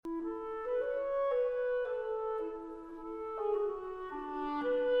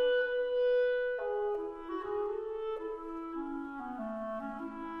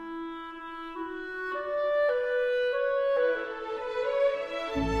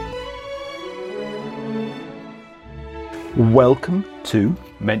Welcome to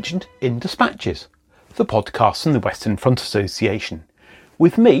Mentioned in Dispatches, the podcast from the Western Front Association,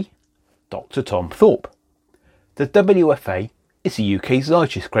 with me, Dr. Tom Thorpe. The WFA is the UK's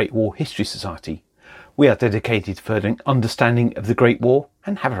largest Great War History Society. We are dedicated to furthering understanding of the Great War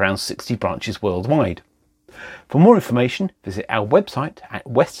and have around 60 branches worldwide. For more information, visit our website at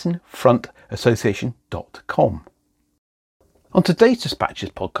westernfrontassociation.com. On today's Dispatches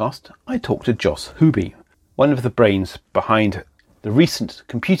podcast, I talked to Jos Hooby, one of the brains behind the recent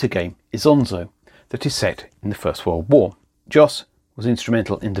computer game Isonzo that is set in the First World War. Jos was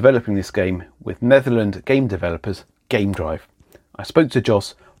instrumental in developing this game with Netherlands game developers GameDrive. I spoke to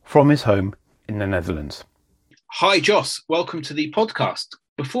Jos from his home in the Netherlands. Hi Jos, welcome to the podcast.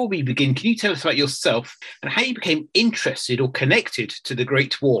 Before we begin, can you tell us about yourself and how you became interested or connected to the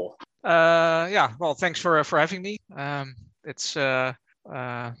Great War? Well, thanks for having me. It's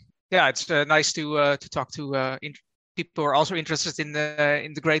nice to talk to people who are also interested in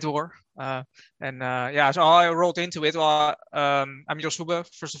the Great War. So I rolled into it. Well, I'm Jos Hooby,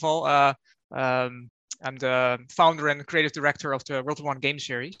 first of all. I'm the founder and creative director of the World War I game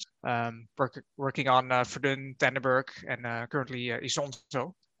series, working on Verdun, Tannenberg, and currently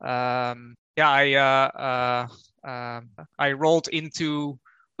Isonzo. I rolled into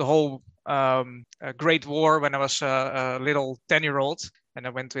the whole Great War when I was a little 10-year-old, and I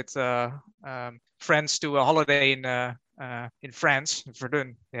went with friends to a holiday in France, in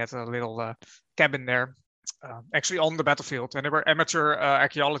Verdun. They had a little cabin there, actually on the battlefield, and they were amateur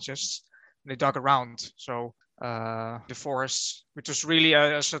archaeologists. And they dug around, so the forests, which was really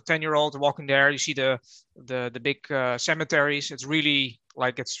as a 10-year-old walking there, you see the big cemeteries. It's really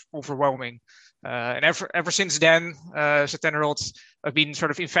like it's overwhelming. And ever since then, as a 10-year-old, I've been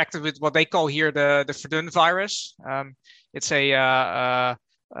sort of infected with what they call here the Verdun virus. It's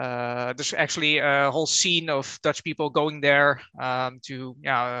there's actually a whole scene of Dutch people going there to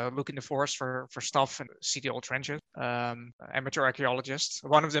look in the forest for stuff and see the old trenches. Amateur archaeologists.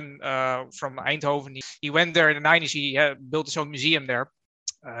 One of them from Eindhoven, he went there in the 90s. He built his own museum there.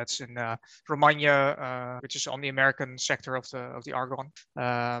 It's in Romagna, which is on the American sector of the Argonne.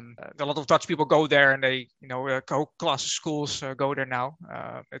 A lot of Dutch people go there, and they, class schools go there now.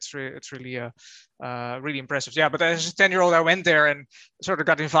 It's really impressive. Yeah, but as a 10-year-old, I went there and sort of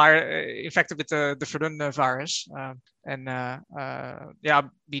got infected with the Verdun virus. I've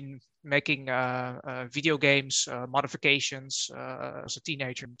been making video games, modifications as a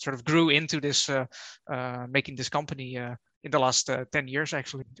teenager. Sort of grew into this, making this company in the last 10 years,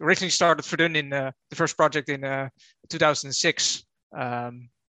 actually. Originally started Verdun in the first project in 2006, when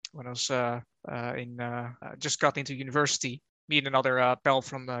I was just got into university. Me and another pal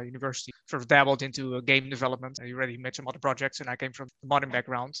from university sort of dabbled into game development. He already made some other projects, and I came from the modern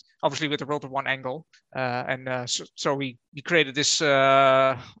background, obviously with the World War I angle. So we created this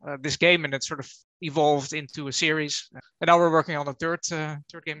game, and it sort of evolved into a series. And now we're working on the third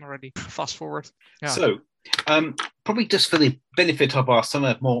game already. Fast forward. Yeah. So, probably just for the benefit of some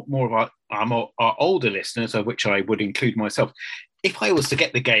of our older listeners, of which I would include myself, if I was to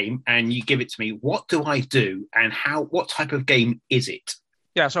get the game and you give it to me, what do I do, and what type of game is it?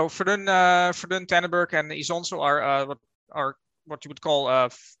 Yeah, so Verdun, Tannenberg, and Isonzo are what you would call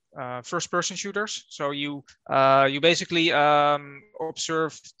first-person shooters. So you basically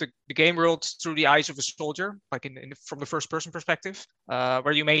observe the game world through the eyes of a soldier, like from the first-person perspective,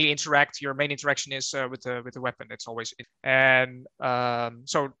 where you mainly interact. Your main interaction is with the weapon. It's always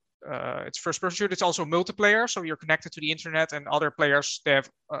it's first-person shooter. It's also multiplayer, so you're connected to the internet, and other players they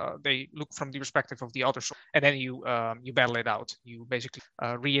look from the perspective of the other, and then you battle it out. You basically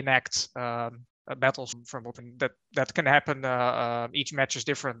reenact battles from open that can happen. Each match is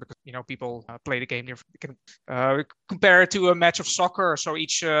different because people play the game. You can compare it to a match of soccer. So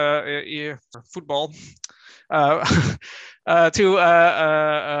each football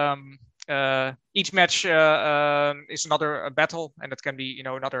each match is another battle, and it can be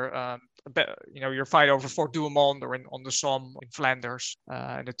another you fight over Fort Douaumont or on the Somme in Flanders,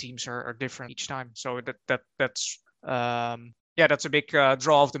 and the teams are different each time. So that's a big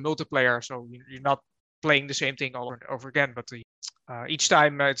draw of the multiplayer. So you're not playing the same thing all over again, but each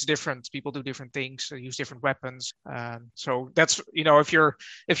time it's different. People do different things, use different weapons. So that's if you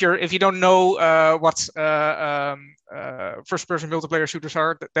don't know what first-person multiplayer shooters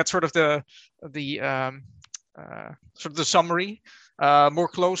are, that's sort of the summary. More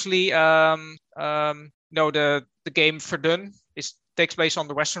closely, the game Verdun takes place on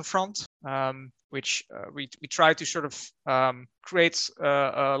the Western Front, which we try to sort of create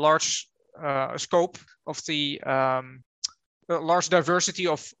a large scope of the large diversity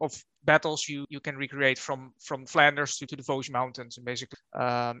of battles you can recreate from Flanders to the Vosges Mountains, and basically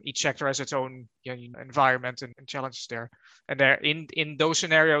each sector has its own environment and challenges there. And there in those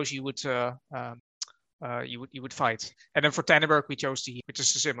scenarios you would fight. And then for Tannenberg we chose which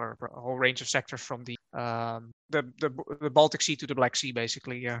is a similar whole range of sectors from the Baltic Sea to the Black Sea,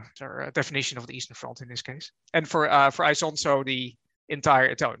 basically. Our definition of the Eastern Front in this case. And for Isonzo, the entire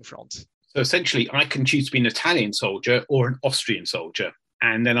Italian front. So essentially, I can choose to be an Italian soldier or an Austrian soldier,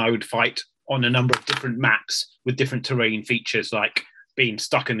 and then I would fight on a number of different maps with different terrain features, like being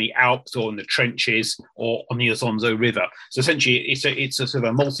stuck in the Alps or in the trenches or on the Isonzo River. So essentially, it's a sort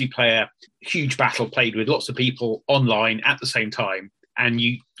of a multiplayer, huge battle played with lots of people online at the same time, and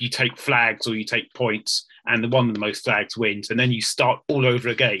you take flags or you take points, and the one with the most flags wins, and then you start all over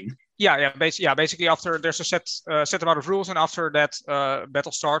again. Basically, after there's a set amount of rules, and after that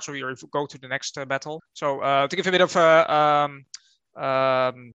battle starts, or you go to the next battle. So to give a bit of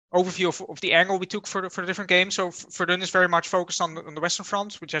overview of the angle we took for the different games. So Verdun is very much focused on the Western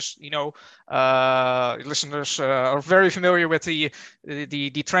Front, which has, listeners are very familiar with the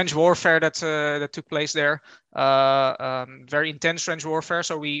trench warfare that took place there. Very intense trench warfare.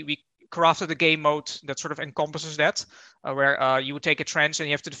 So we crafted a game mode that sort of encompasses that, where you would take a trench and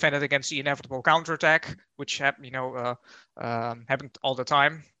you have to defend it against the inevitable counterattack, which happened all the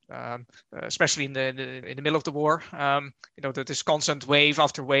time, especially in the middle of the war. This constant wave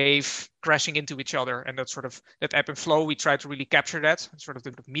after wave crashing into each other, and that ebb and flow. We try to really capture that sort of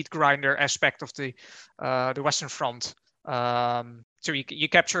the meat grinder aspect of the Western Front. So you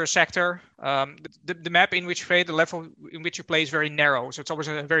capture a sector. The map in which you play, the level in which you play is very narrow. So it's always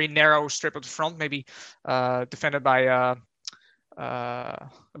a very narrow strip of the front, maybe defended by a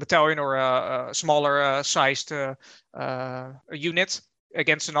battalion or a smaller sized unit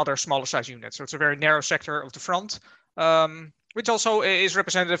against another smaller sized unit. So it's a very narrow sector of the front, which also is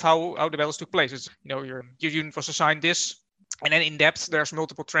representative how the battles took place. It's, your unit was assigned this, and then in depth there's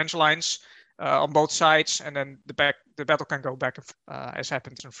multiple trench lines on both sides, and then the battle can go back as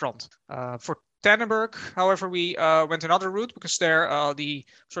happened in front. For Tannenberg, however, we went another route, because there the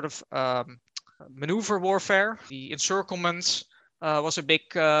sort of maneuver warfare, the encirclement was a big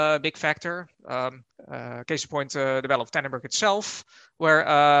factor. Case in point, the Battle of Tannenberg itself, where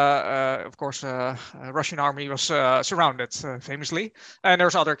of course Russian army was surrounded famously, and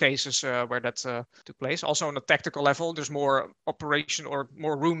there's other cases where that took place. Also on the tactical level, there's more operation or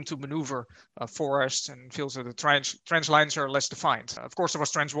more room to maneuver forests and fields of the trench lines are less defined. Of course, there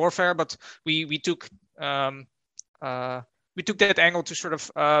was trench warfare, but we took that angle to sort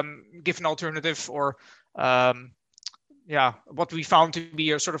of give an alternative, or what we found to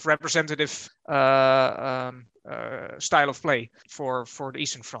be a sort of representative style of play for the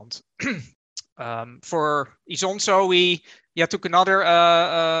Eastern Front. For Isonzo, we took another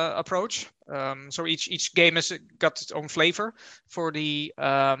approach. So each game has got its own flavor. For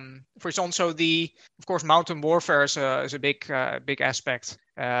Isonzo, of course, mountain warfare is a big aspect.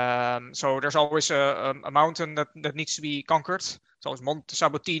 So there's always a mountain that needs to be conquered. It's always Monte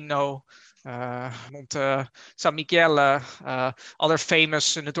Sabotino, Monte San Michele, other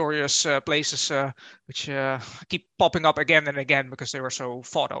famous notorious places which keep popping up again and again because they were so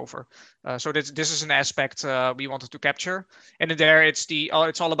fought over. So this is an aspect we wanted to capture, and in there it's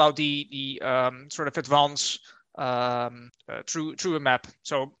all about the sort of advance through a map.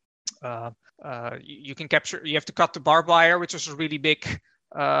 So you can capture. You have to cut the barbed wire, which is a really big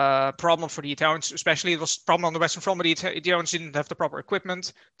problem for the Italians, especially. It was a problem on the Western Front, but the Italians didn't have the proper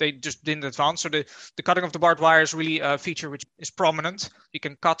equipment. They just didn't advance. So the cutting of the barbed wire is really a feature which is prominent. You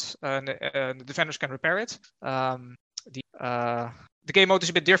can cut and the defenders can repair it. The game mode is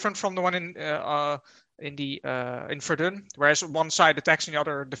a bit different from the one in Verdun, whereas one side attacks and the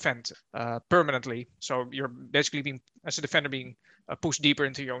other defend permanently. So you're basically as a defender being pushed deeper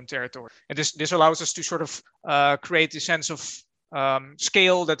into your own territory. And this allows us to sort of create the sense of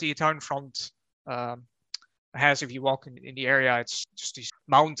scale that the Italian front has. If you walk in the area, it's just these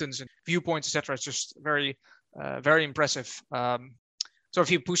mountains and viewpoints, etc. It's just very impressive. So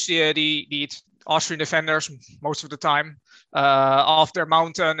if you push the Austrian defenders most of the time off their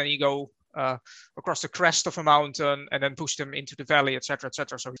mountain, and you go across the crest of a mountain and then push them into the valley, etc.,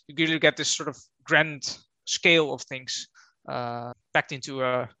 etc. So you really get this sort of grand scale of things packed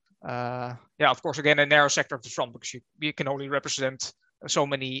into of course, again, a narrow sector of the front, because you can only represent so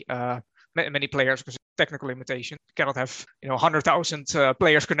many players because of technical limitation. You cannot have 100,000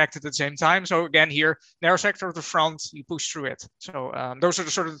 players connected at the same time. So again, here, narrow sector of the front, you push through it. So those are the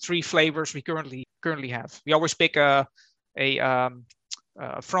sort of the three flavors we currently have. We always pick a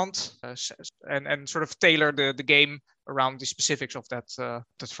front and sort of tailor the game around the specifics of that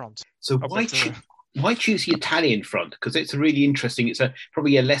front. So why choose the Italian front? Because it's a really interesting. It's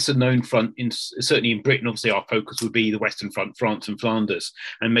probably a lesser known front. Certainly in Britain, obviously our focus would be the Western Front, France and Flanders,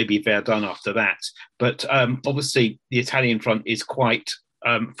 and maybe Verdun after that. But obviously the Italian front is quite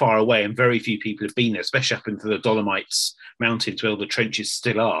far away, and very few people have been there, especially up into the Dolomites Mountains where the trenches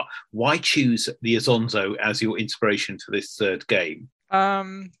still are. Why choose the Isonzo as your inspiration for this third game?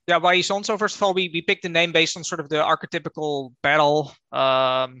 Why Isonzo? First of all, we picked the name based on sort of the archetypical battle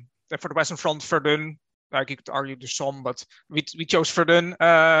for the Western Front, Verdun. Like you could argue the Somme, but we chose Verdun,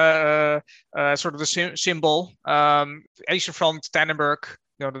 sort of the symbol. Eastern Front, Tannenberg,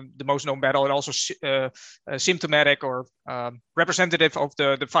 the most known battle, and also symptomatic or representative of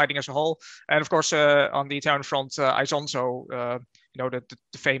the fighting as a whole. And of course, on the Italian front, Isonzo, the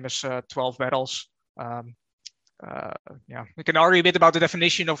famous 12 battles. We can argue a bit about the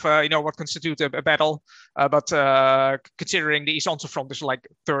definition of what constitutes a battle, but considering the Isonzo front is like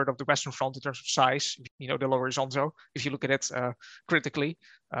a third of the Western Front in terms of size, the lower Isonzo, if you look at it critically.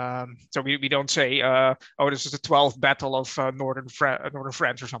 So we don't say, this is the 12th battle of northern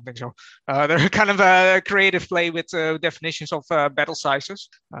France or something. So they're kind of a creative play with definitions of battle sizes.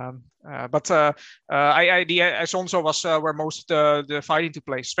 But the Isonzo was where most of the fighting took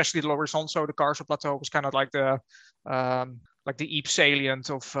place, especially the lower Isonzo. The Carso Plateau was kind of like the Ypres salient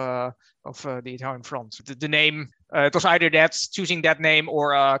of the Italian front. The name, it was either choosing that name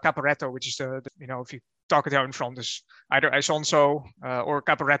or Caporetto, which is if you talk Italian front, is either Isonzo or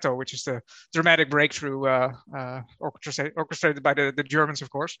Caporetto, which is the dramatic breakthrough orchestrated by the Germans, of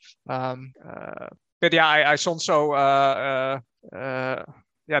course. Isonzo.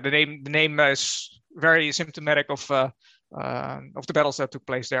 The name is very symptomatic of the battles that took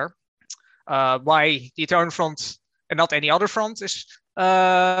place there. Why the Italian front and not any other front is,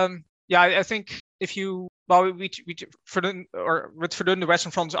 I think with Verdun, the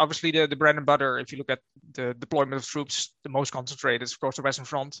Western Front is obviously the bread and butter. If you look at the deployment of troops, the most concentrated is of course the Western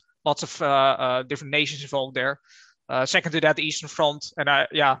Front. Lots of different nations involved there. Second to that, the Eastern Front, and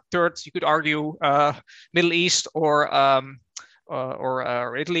third, you could argue Middle East or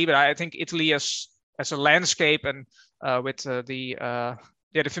Italy, but I think Italy as a landscape and with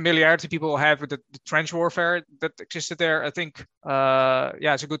the familiarity people have with the trench warfare that existed there, I think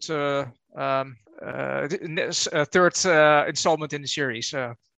it's a good third installment in the series.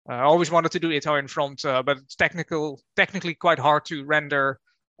 I always wanted to do Italian front, but it's technically quite hard to render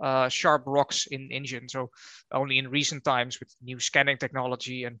sharp rocks in engine. So only in recent times with new scanning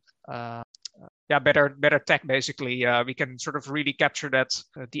technology and better tech, basically, we can sort of really capture that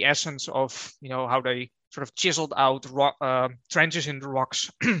the essence of how they sort of chiseled out trenches in the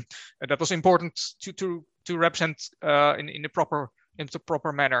rocks. That was important to represent in the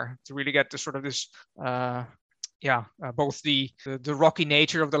proper manner, to really get the sort of this both the rocky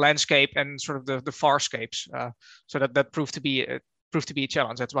nature of the landscape and sort of the farscapes. So that proved to be a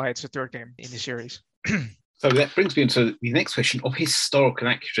challenge. That's why it's a third game in the series. So that brings me into the next question of historical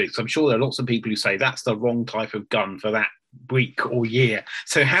accuracy. So I'm sure there are lots of people who say that's the wrong type of gun for that week or year.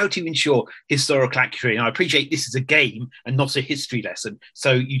 So how do you ensure historical accuracy? And I appreciate this is a game and not a history lesson,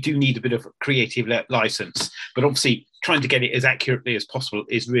 so you do need a bit of creative license. But obviously, trying to get it as accurately as possible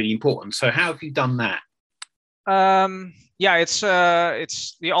is really important. So how have you done that?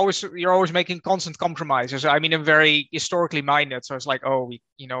 You're always making constant compromises. I mean, I'm very historically minded, so it's like,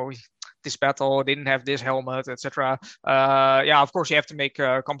 this battle didn't have this helmet, etc. Of course you have to make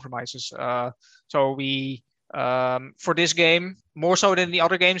compromises. So we, for this game, more so than the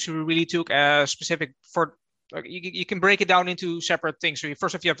other games, we really took a specific you can break it down into separate things. So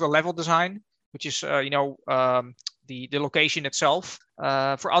first, if you have the level design, which is the location itself.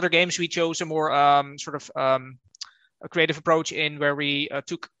 For other games, we chose a more a creative approach in where we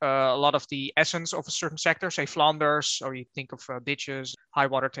took a lot of the essence of a certain sector, say Flanders, or you think of ditches, high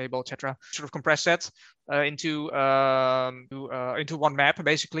water table, etc. Sort of compress that into one map,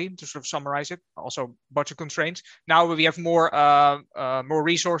 basically, to sort of summarize it. Also, budget constraints. Now we have more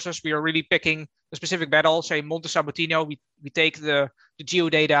resources. We are really picking a specific battle, say Monte Sabotino. We take the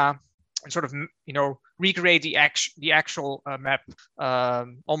geodata and sort of recreate the actual map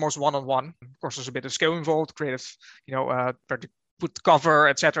almost one-on-one. Of course, there's a bit of skill involved, creative, where to put cover,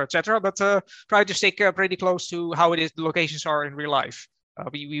 etc., but try to stick pretty close to how it is the locations are in real life.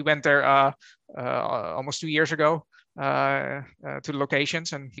 We went there almost 2 years ago to the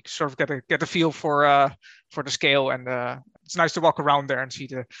locations, and you sort of get a feel for the scale, and it's nice to walk around there and see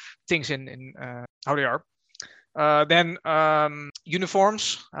the things in how they are. Then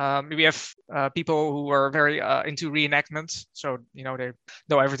uniforms. We have people who are very into reenactment, so they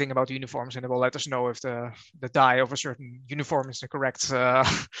know everything about uniforms, and they will let us know if the dye of a certain uniform is the correct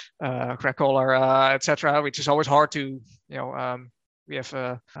correct color, etc. Which is always hard to we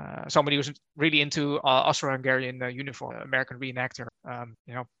have somebody who's really into Austro-Hungarian uniform, American reenactor.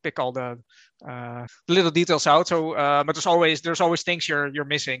 Pick all the little details out. So, but there's always things you're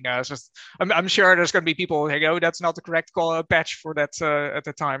missing. So I'm sure there's going to be people who go, that's not the correct patch for that at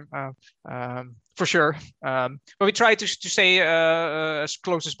the time. For sure. But we try to stay as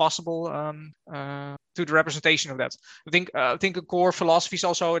close as possible to the representation of that. I think a core philosophy is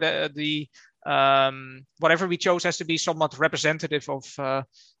also the whatever we chose has to be somewhat representative of the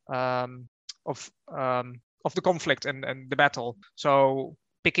conflict and the battle. So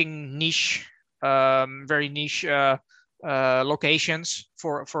picking niche, very niche locations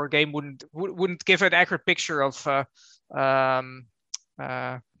for a game wouldn't give an accurate picture of the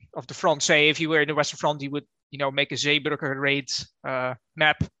front. Say if you were in the Western Front, you would make a Zeebrugge raid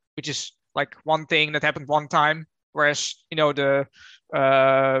map, which is like one thing that happened one time. Whereas the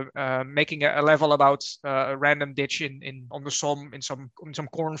making a level about a random ditch on the Somme in some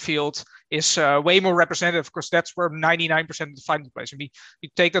cornfield is way more representative, because that's where 99% of the fighting place. And we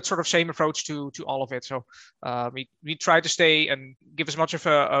take that sort of same approach to all of it. So we try to stay and give as much of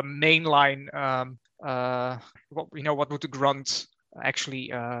a mainline what would the grunt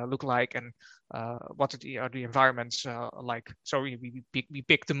actually look like, and what are the environments like. So we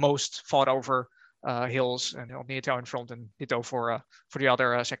pick the most fought over hills and on the Italian front, and ditto for the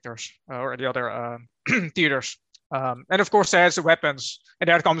other sectors or the other theaters. And of course, there's the weapons, and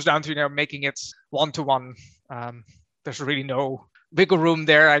that comes down to making it 1-to-1. There's really no wiggle room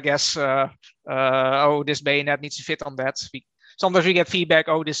there, I guess. This bayonet needs to fit on that. Sometimes we get feedback.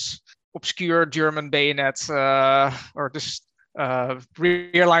 This obscure German bayonet or this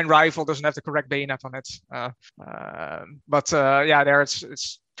rear line rifle doesn't have the correct bayonet on it. But there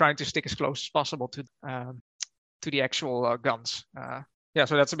it's trying to stick as close as possible to the actual guns.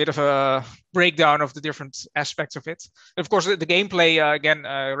 So that's a bit of a breakdown of the different aspects of it. And of course, the gameplay, again,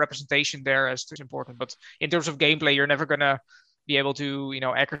 representation there is important. But in terms of gameplay, you're never going to be able to,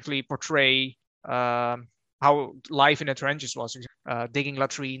 accurately portray how life in the trenches was, digging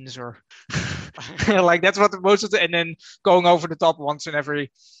latrines or like that's what most of the, and then going over the top once in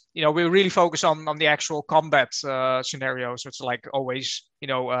every, we really focus on the actual combat scenario. So it's like always,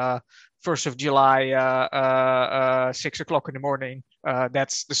 1st of July, 6 o'clock in the morning.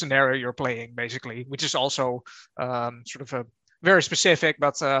 That's the scenario you're playing, basically, which is also sort of a very specific,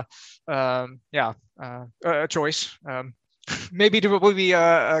 but a choice. Maybe there will be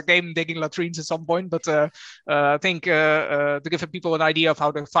a game digging latrines at some point, but I think to give people an idea of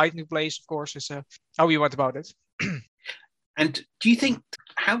how the fighting took place, of course, is how we went about it. And do you think,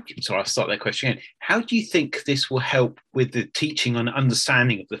 I'll start that question again. How do you think this will help with the teaching and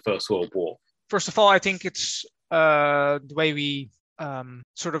understanding of the First World War? First of all, I think it's the way we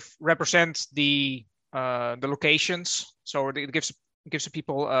sort of represent the locations. So it gives the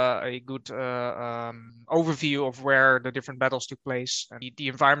people a good overview of where the different battles took place and the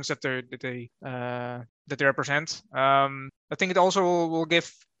environments that they represent. I think it also will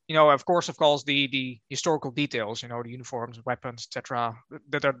give, of course, the historical details, the uniforms, weapons, etc.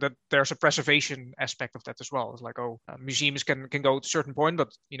 That there's a preservation aspect of that as well. It's like, museums can go to a certain point,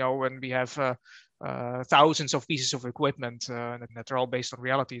 but when we have thousands of pieces of equipment that are all based on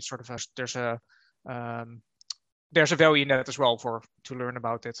reality, it's sort of there's a value in that as well to learn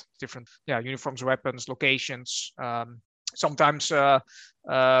about it. Different uniforms, weapons, locations. Sometimes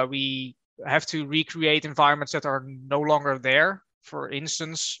we have to recreate environments that are no longer there. For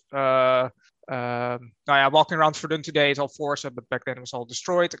instance, walking around Verdun today, it's all forested, but back then it was all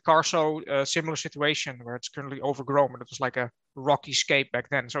destroyed. Carso, a similar situation where it's currently overgrown, but it was like a rocky scape back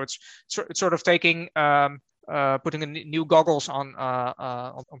then. So it's sort of taking putting new goggles on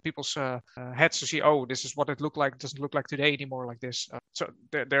people's heads to see, this is what it looked like. It doesn't look like today anymore like this. So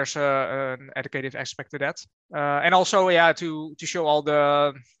there's an educative aspect to that, and also to show all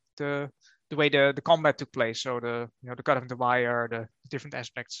the way the combat took place. So the cutting the wire, the different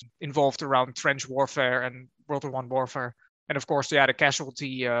aspects involved around trench warfare and World War I warfare, and of course the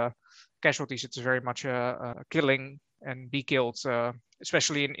casualties. It's very much killing and be killed.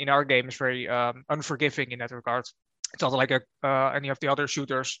 Especially in our game, is very unforgiving in that regard. It's not like any of the other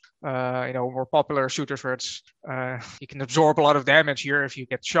shooters, more popular shooters where it's you can absorb a lot of damage. Here, if you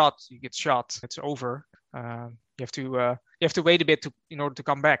get shot, it's over. You have to wait a bit in order to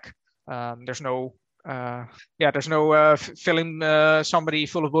come back. There's no filling somebody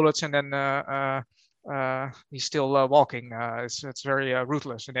full of bullets and then he's still walking. It's very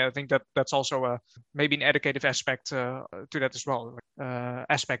ruthless, and I think that's also maybe an educative aspect to that as well,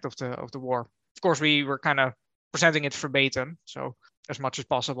 aspect of the war. Of course, we were kind of presenting it verbatim, so as much as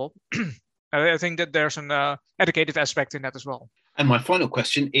possible. I think that there's an educative aspect in that as well. And my final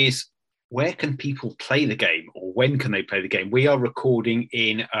question is, where can people play the game, or when can they play the game? We are recording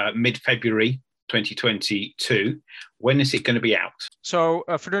in mid-February 2022. When is it going to be out? So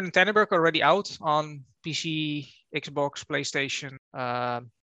Verdun Tannenberg already out on PC, Xbox, PlayStation,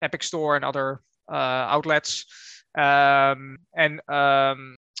 Epic Store, and other outlets.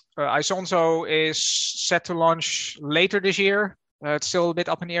 Isonzo is set to launch later this year. It's still a bit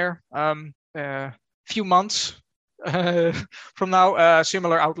up in the air. Few months from now,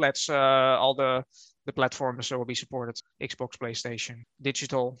 similar outlets, all the platforms will be supported: Xbox, PlayStation,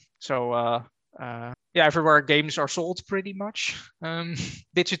 digital. So everywhere games are sold pretty much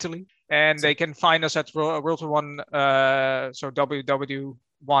digitally, and they can find us at World War One. So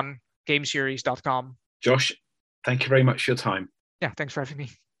www.1gameseries.com. Josh, thank you very much for your time. Yeah, thanks for having me.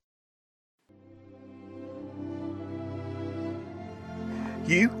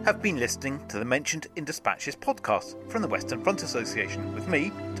 You have been listening to the Mentioned in Dispatches podcast from the Western Front Association with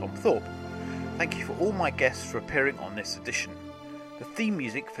me, Tom Thorpe. Thank you for all my guests for appearing on this edition. The theme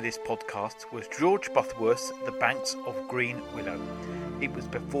music for this podcast was George Butterworth's The Banks of Green Willow. It was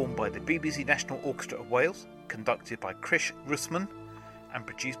performed by the BBC National Orchestra of Wales, conducted by Krish Russman, and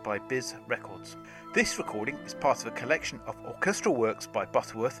produced by Biz Records. This recording is part of a collection of orchestral works by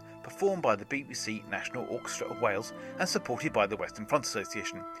Butterworth performed by the BBC National Orchestra of Wales and supported by the Western Front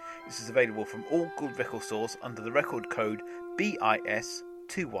Association. This is available from all good record stores under the record code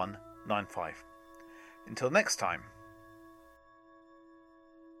BIS2195. Until next time.